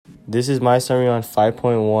This is my summary on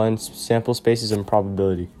 5.1, sample spaces and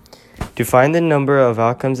probability. To find the number of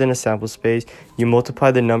outcomes in a sample space, you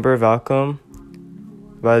multiply the number of outcome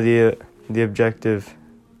by the objectives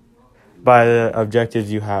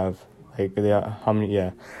you have.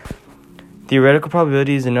 Theoretical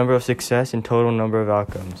probability is the number of success and total number of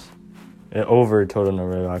outcomes. Over total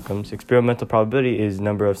number of outcomes. Experimental probability is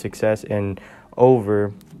number of success and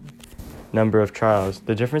over number of trials.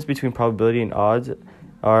 The difference between probability and odds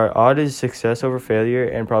are odd is success over failure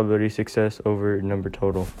and probability success over number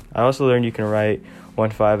total. I also learned you can write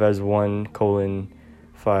 1/5 as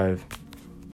 1:5.